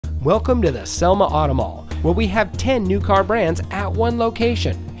Welcome to the Selma Auto Mall, where we have 10 new car brands at one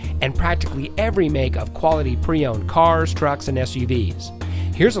location, and practically every make of quality pre-owned cars, trucks, and SUVs.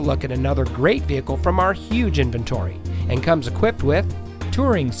 Here's a look at another great vehicle from our huge inventory, and comes equipped with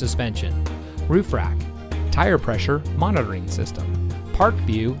touring suspension, roof rack, tire pressure monitoring system, park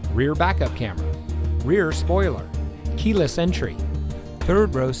view rear backup camera, rear spoiler, keyless entry,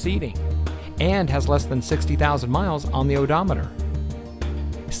 third row seating, and has less than 60,000 miles on the odometer.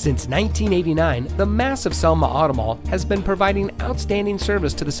 Since 1989, the massive Selma Auto Mall has been providing outstanding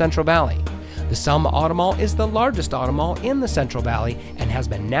service to the Central Valley. The Selma Auto Mall is the largest auto mall in the Central Valley and has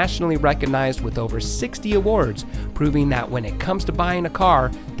been nationally recognized with over 60 awards, proving that when it comes to buying a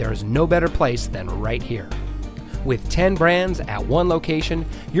car, there is no better place than right here. With 10 brands at one location,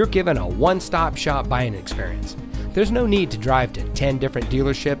 you're given a one-stop shop buying experience. There's no need to drive to 10 different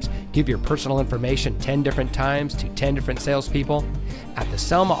dealerships, give your personal information 10 different times to 10 different salespeople. At the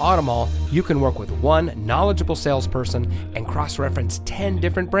Selma Auto Mall, you can work with one knowledgeable salesperson and cross-reference 10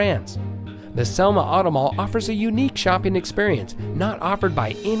 different brands. The Selma Auto Mall offers a unique shopping experience not offered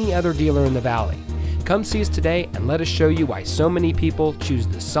by any other dealer in the Valley. Come see us today and let us show you why so many people choose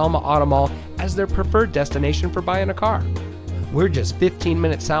the Selma Auto Mall as their preferred destination for buying a car. We're just 15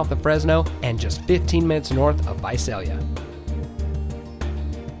 minutes south of Fresno and just 15 minutes north of Visalia.